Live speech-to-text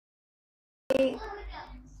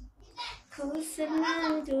Ku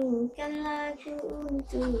senandungkan lagu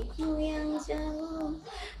untukmu yang jauh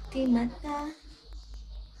di mata.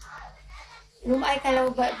 Rumah I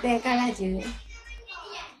kalau buat bell kalah je.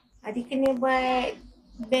 Adik kena buat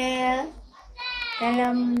bell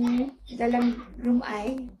dalam room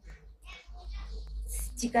I.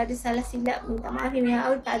 Jika ada salah silap, minta maaf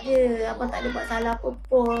ya. Oh, tak ada. Abang tak ada buat salah apa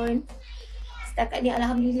pun. Setakat ni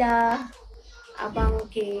alhamdulillah. Abang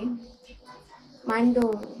okey.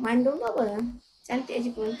 Mandung tu apa? Cantik aja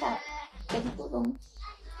pun tak. Jadi tolong.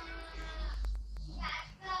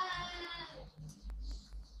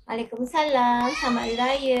 Waalaikumsalam. Selamat Hari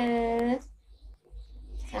Raya.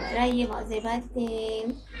 Selamat Raya Mak Zai Batin.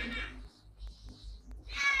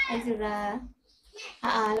 Azura.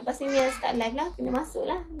 Lepas ni Mia start live lah. Kena masuk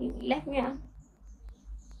lah live Mia.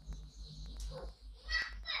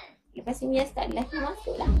 Lepas ni Mia start live, kena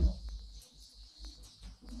masuk lah.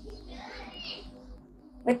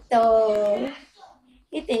 Betul.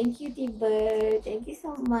 Okay, thank you Tiba. Thank you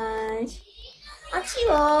so much.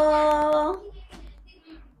 Achiwo.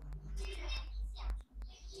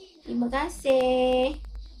 Terima kasih.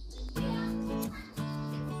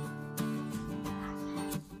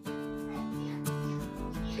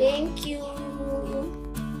 Thank you.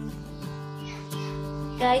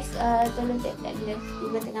 Guys, tolong tap-tap dia.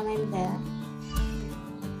 Tiba tengah main bell.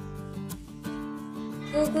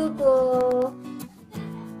 Go.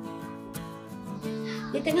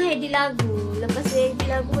 Dia tengah edit lagu. Lepas dia edit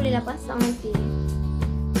lagu bolehlah pasang nanti.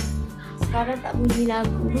 Sekarang tak bunyi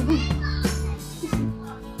lagu.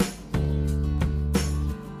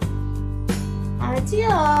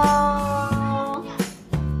 Acio.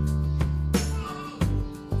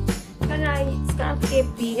 Kan sekarang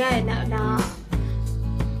PKP kan, nak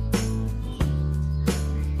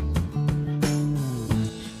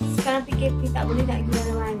sekarang PKP tak boleh nak pergi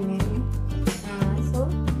mana-mana.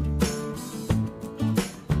 So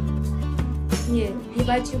ya, dia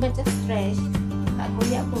baju macam stretch. Tak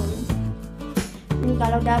koyak pun.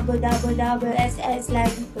 Kalau double SS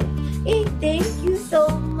lagi pun. Thank you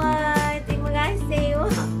so much. Terima kasih.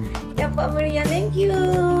 Wah, dapat meriah. Thank you.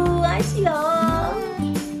 Asyik.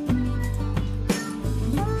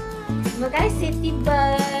 Terima kasih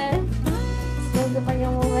Tiba. Semoga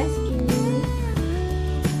panjang umur rezeki.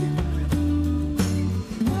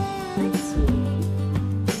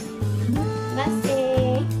 Terima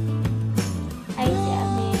kasih. Hai Cik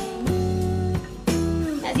Amin.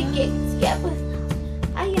 Nak sikit apa?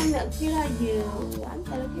 Ayam nak kira je.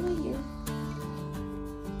 Hantar kira je.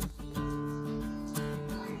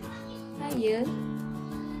 Saya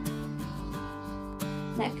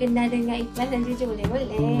nak kenal dengan ikhlas dan jujur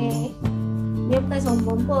boleh. Dia bukan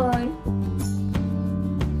sombong pun.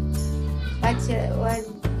 Baca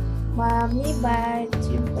Mami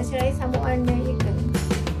baca raya sambut warna je ke?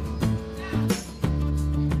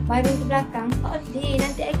 Baru ke belakang. Oh deh,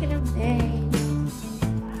 nanti I kena band.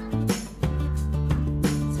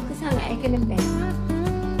 Suka sangat I kena band.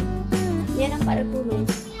 Dia nampak dah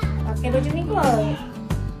kurus. Pakai baju ni kot.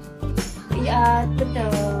 Ya,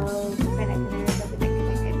 betul. Bukan nak kena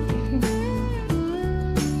dapat-dapat.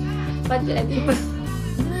 Patutlah tiba.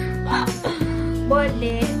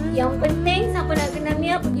 Boleh. Yang penting siapa nak kenal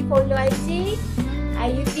Mia, pergi follow IG,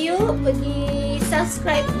 YouTube, pergi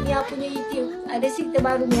subscribe Mia punya YouTube. Ada cerita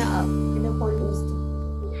baru Mia up, kena follow tu.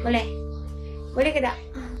 Boleh? Boleh ke tak?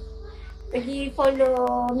 Pergi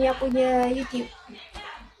follow Mia punya YouTube.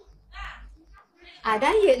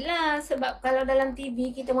 Diet lah. Sebab kalau dalam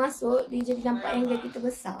TV kita masuk, dia jadi nampak yang kita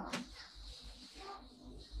besar.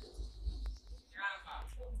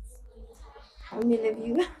 I love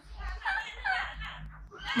you.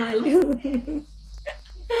 Malu.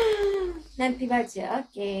 Nanti baca.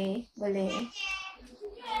 Okay, boleh.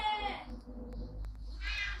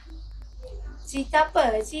 Cerita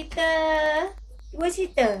apa? Dua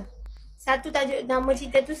cerita. Satu tajuk nama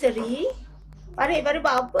cerita tu Seri. Parik baru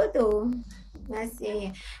buat apa tu? Terima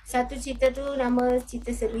kasih. Satu cerita tu nama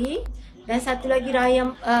cerita Seri. Dan satu lagi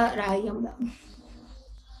Rayam pula.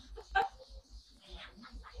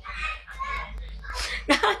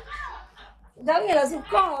 Janganlah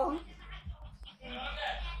suka.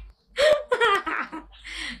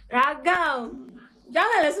 Ragam.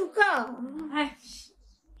 Janganlah suka.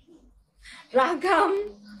 Ragam.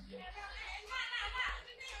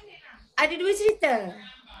 Ada dua cerita.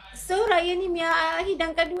 So raya ni Mia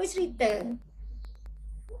hidangkan dua cerita.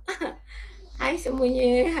 Hai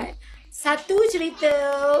semuanya. Satu cerita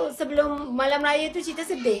sebelum malam raya tu cerita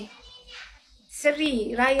sedih.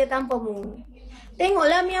 Seri, Raya Tanpamu.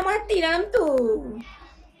 Tengoklah Mia mati dalam tu.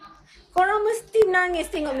 Korang mesti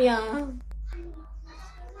nangis tengok Mia.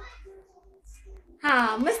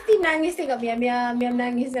 Mesti nangis tengok Mia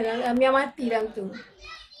menangis dalam, Mia mati dalam tu.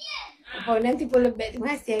 Oh, nanti pun lebih.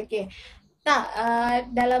 Terima kasih. Okay. Tak,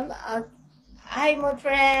 dalam Hai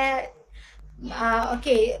Motret.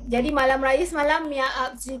 Okay, jadi malam raya semalam Mia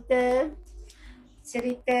up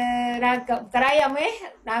cerita ragam, bukan rayam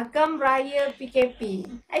ragam raya PKP.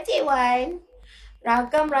 Hai Cik Wan.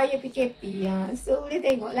 Ragam raya PKP. So boleh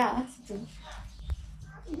tengok lah situ.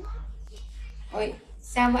 Oi,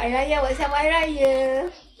 selamat hari raya, buat selamat hari raya.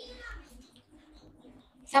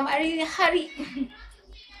 Selamat hari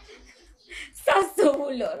Sasuk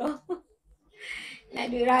mulut lah. Nak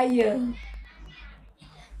duit raya.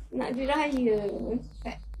 Nak duit raya.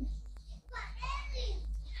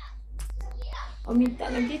 Oh, minta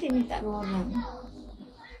dengan dia minta dengan orang.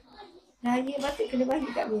 Raya patut kena bagi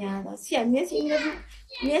kat Mia tau. Sian,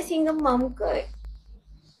 Mia single mom kot.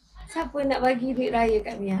 Siapa nak bagi duit raya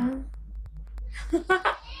kat Mia?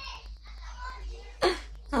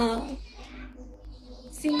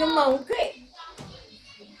 Single mom kot.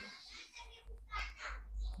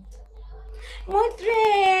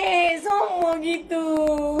 Motret, semua gitu.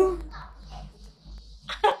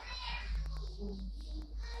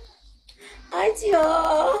 Aja.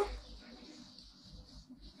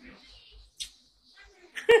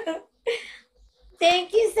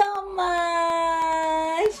 Thank you so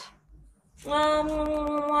much.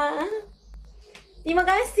 Terima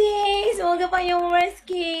kasih. Semoga panjang umur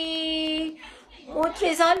rezeki.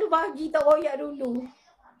 Motret selalu bagi tak royak dulu.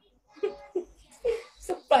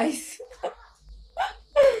 Surprise.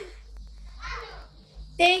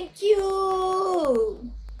 Thank you.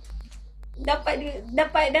 Dapat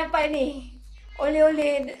ni.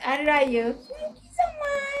 Oleh-oleh hari raya. Thank you so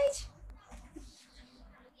much.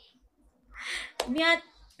 Mia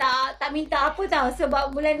tak minta apa tau,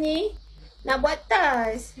 sebab bulan ni nak buat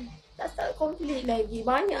tas. Tak complete lagi,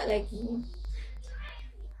 banyak lagi.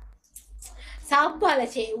 Sabarlah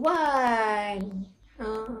Cik Wan.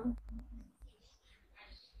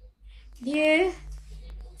 Dia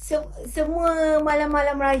semua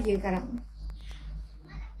malam-malam raya sekarang.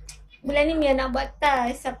 Bulan ni Mia nak buat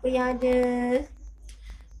tas. Siapa yang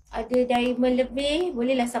ada diamond lebih,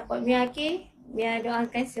 bolehlah support Mia, okay? Mia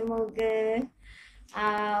doakan semoga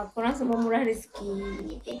korang semua murah rezeki.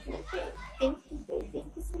 Thank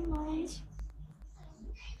you so much.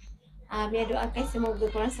 Mia doakan semoga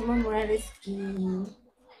korang semua murah rezeki.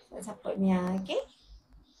 Support Mia, okay?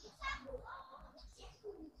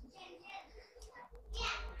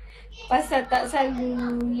 Pasal tak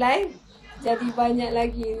selalu live, jadi banyak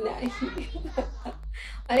lagi live.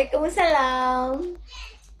 Waalaikumsalam.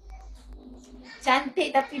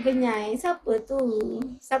 Cantik tapi benyai. Siapa tu?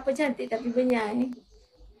 Siapa cantik tapi benyai?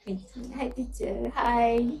 Hai teacher.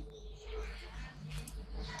 Hai.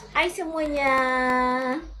 Hai semuanya.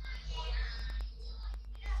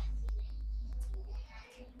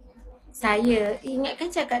 Saya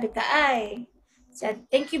ingatkan cakap dekat I.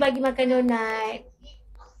 Thank you bagi makan donat.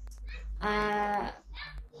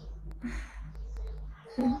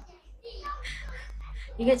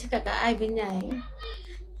 Ingat cakap kat I benyai.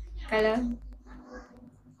 Kalau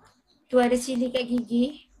tu ada cili kat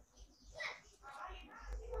gigi,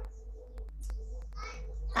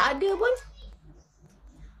 tak ada pun.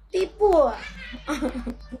 Tipu lah.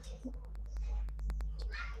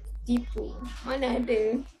 Tipu. Mana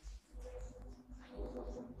ada.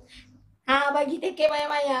 Bagi tiket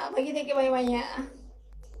banyak-banyak. Bagi tiket banyak-banyak.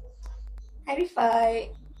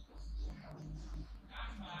 Verified.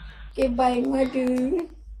 Okay, bye madu.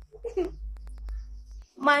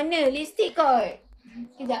 Mana lipstick kot?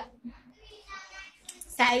 Sekejap.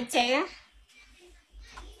 Saya check ya.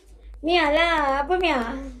 Mia lah. Apa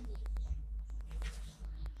Mia?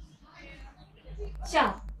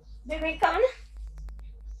 Syah. Beg makeup mana?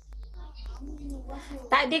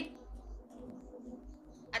 Tak ada.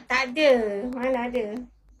 Tak ada. Mana ada?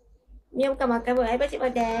 Mia bukan makan pun. I pacik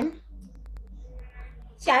badan.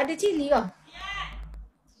 Syah ada cili kah?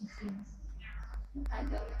 Tak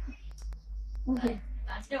ada. Okay.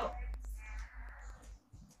 Tak ada.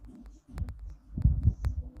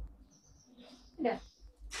 Ada?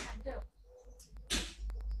 Tak ada.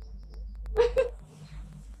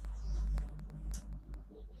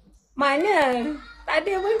 Mana? Tak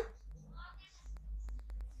ada pun.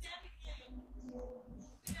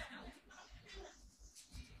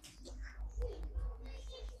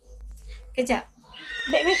 Kejap.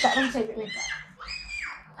 Beg makeup lah, cari beg makeup.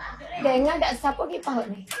 Dengar tak siapa pergi paut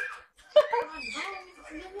ni?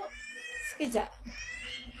 Sekejap.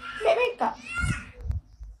 Beg makeup.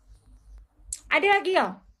 Ada lagi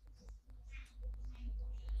tau.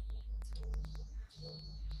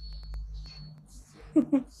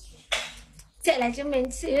 Cek lah cermin.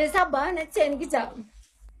 Sabar nak cek ni kejap.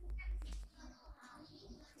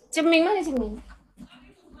 Cermin mana cermin?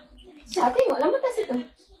 Syah tengok lama tak situ.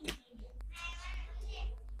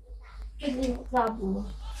 Ini Rabu.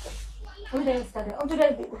 Oh dah sekarang. Oh tu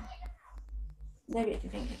dah lebih. Dah lebih tu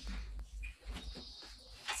tengok.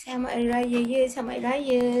 Selamat Hari Raya ya. Selamat Hari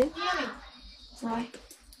Raya. Hai.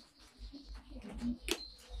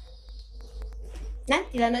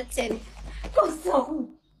 Nantilah nak cek ni.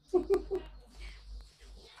 Kosong.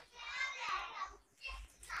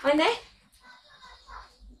 Mana?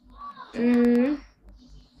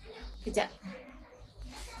 Kejap.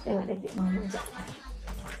 Tengok David mana kejap.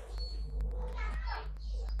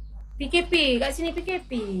 PKP. Kat sini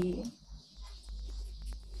PKP.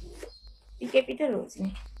 PKP terus sini.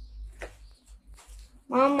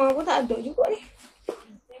 Mama pun tak ada juga ni.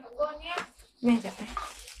 Tengok ni lah. Ni sekejap.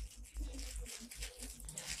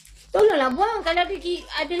 Tolonglah buang. Kalau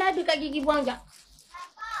ada ladu kat gigi buang sekejap.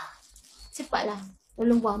 Cepatlah.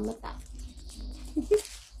 Tolong buang letak.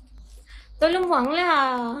 Tolong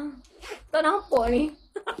buanglah. Tak nampak ni.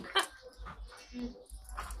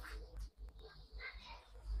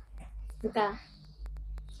 Buka.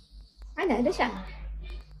 Mana ada Syah?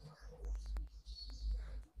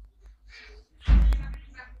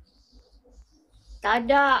 Tak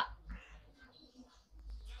ada.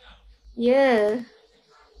 Ya.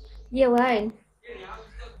 Ya Wan.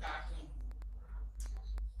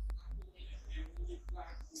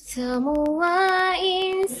 Semua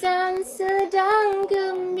insan sedang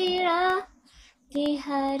gembira di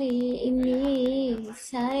hari ini,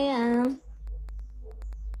 sayang.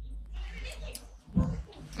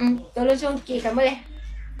 Tolong congkirkan boleh?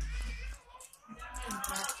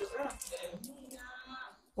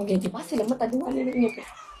 Okey, dia pasal lama tadi mana ni?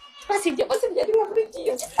 Pasal dia dengar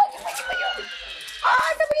berhenti. Cepat.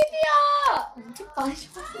 Tak boleh dia. Cepat.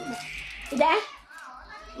 Sudah?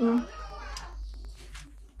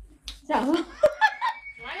 Sabar.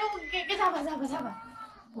 Ayo, ke sabar.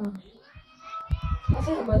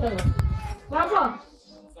 Masih sabar tak? Berapa?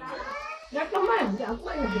 Dah keman. Dah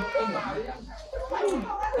kuat lagi.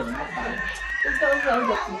 Betul.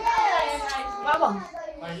 Berapa?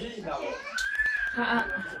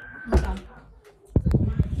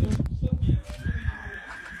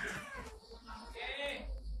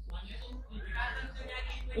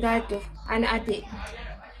 Dah tu, anak adik.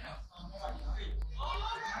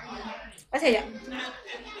 Pasal tak?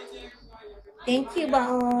 Thank you,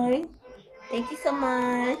 Bang. Thank you so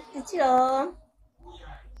much. Hello.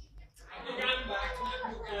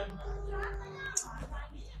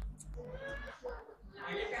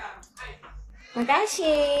 Terima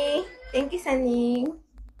kasih. Thank you, Sunny.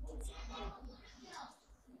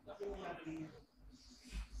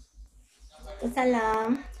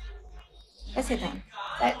 Salam. Pasal tak?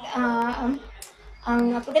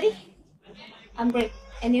 Apa tadi? Break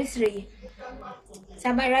anniversary.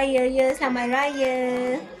 Selamat Raya ya, selamat Raya.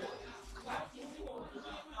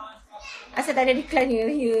 Asal tak ada iklan ya.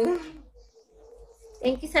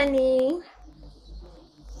 Thank you Sunny.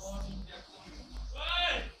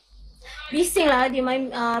 Bising lah dia main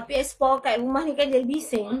PS4 kat rumah ni kan, jadi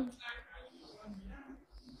bising.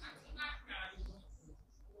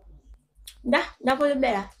 Dah full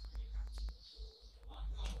bed lah.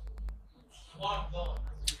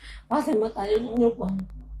 Pasal mata dia nyuruh.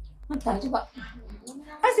 Mata cuba.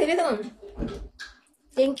 Pasal dia tu.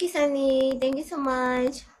 Thank you Sunny. Thank you so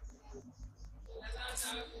much.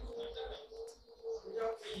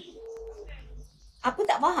 Aku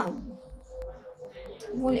tak faham.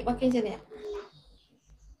 Boleh pakai macam ni.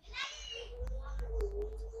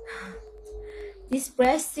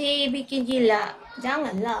 Dispresi bikin gila.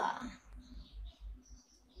 Janganlah.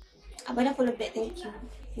 Abang dah follow back. Thank you.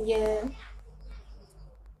 Ya.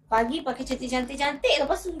 Pagi pakai cantik-cantik.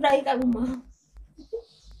 Lepas tu raya kat rumah.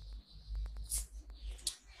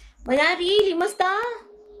 Menari 5 star.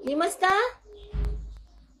 5 star.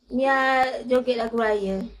 Mia joget lagu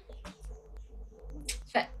raya.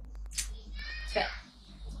 Cepat.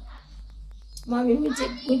 Mami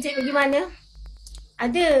muncik pergi mana?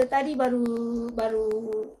 Ada tadi baru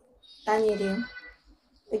tanya dia.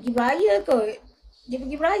 Pergi beraya kot. Dia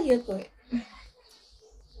pergi beraya kot.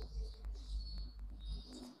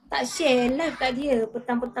 Tak share live kat dia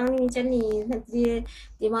petang-petang ni macam ni. Nanti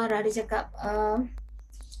dia marah, dia cakap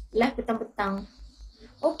live petang-petang.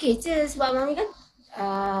 Okey je sebab Mami kan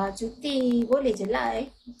cuti, boleh je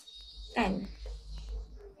live. Kan?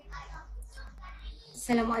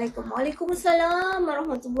 Assalamualaikum. Waalaikumsalam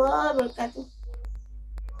warahmatullahi wabarakatuh.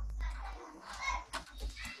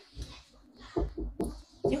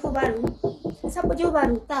 Johor Bahru. Siapa Johor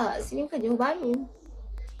Bahru? Tak, sini bukan Johor Bahru.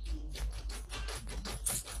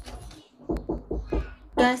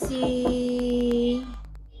 kasih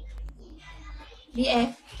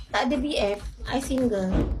BF. Tak ada BF. I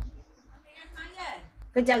single.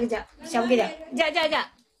 Kejap. Siapa kejap? Kejap.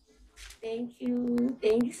 Thank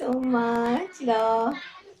you so much lah.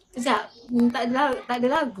 Kejap. Tak ada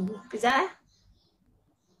lagu. Kejap.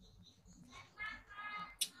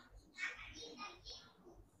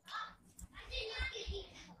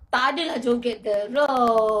 Tak adalah joget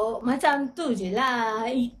teruk. Macam tu je lah.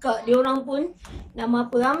 Ikat dia orang pun. Nama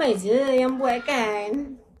apa ramai je yang buat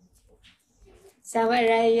kan. Selamat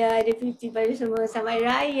Raya. Ada 50 pada semua. Selamat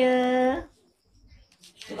Raya.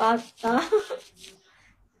 Kata.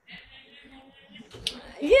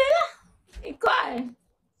 Yelah. Ikut.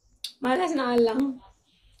 Malas nak alang.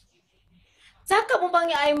 Cakap pun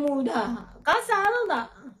panggil air muda. Kasar tau tak?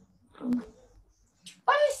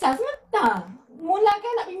 Paisah sementara. Mula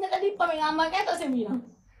kan nak pindah tadi pamit ramai kan tak saya bilang.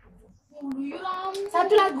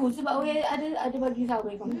 Satu lagu sebab orang ada bagi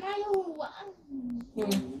sahabat kau.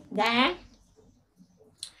 Dah.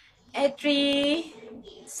 Etri.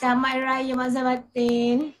 Selamat Raya Mazhar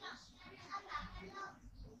Batin.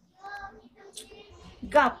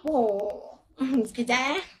 Gapo.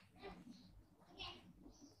 Sekejap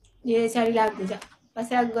Dia cari lagu sekejap.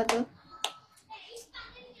 Pasal lagu tu.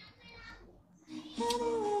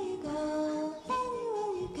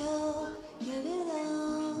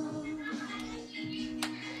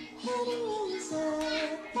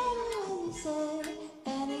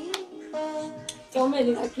 Comel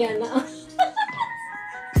dia kaki anak.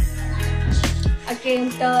 Okey,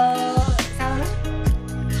 untuk sama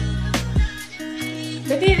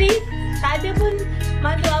berdiri. Tak ada pun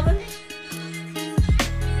mandu apa.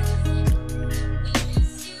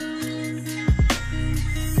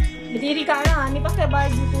 Berdiri kat arah ni pakai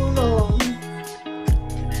baju kurung.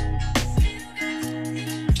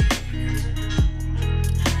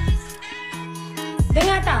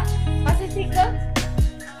 Dengar tak? Pasal speaker?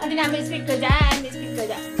 Nanti nak ambil speaker je. Ambil speaker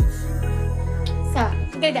je.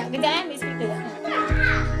 Kejap ambil speaker je.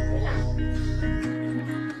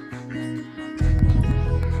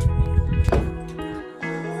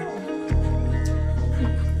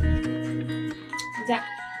 Sekejap.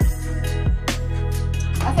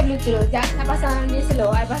 Pasal bluetooth dulu. Sekejap nak pasang dia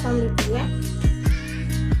slow. I pasang bluetooth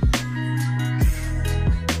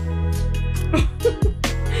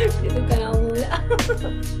Dia tukar nama pula.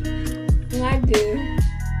 Mengada.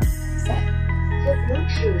 The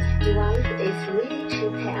Bluetooth device is ready to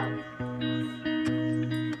pair.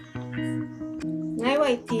 Hai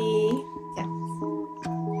YT. Sekejap.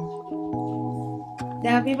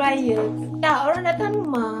 Dah habis raya. Tak, orang datang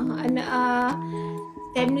rumah. Anak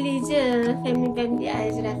family je. Family I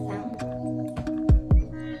je datang.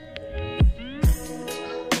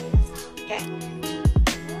 Okay.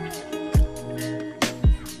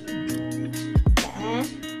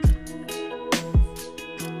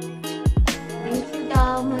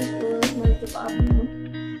 Mantu Pak Abu.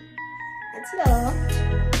 Hello.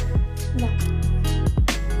 Dah.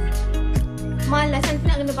 Malas nanti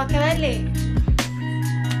nak kena pakai balik.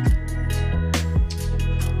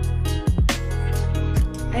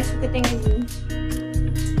 I suka tengok ni.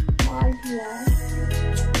 Malas lah.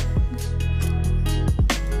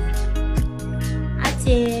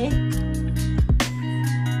 Aceh.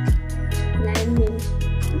 Nani.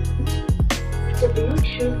 The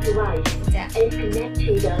Bluetooth device is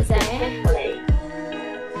connected successfully.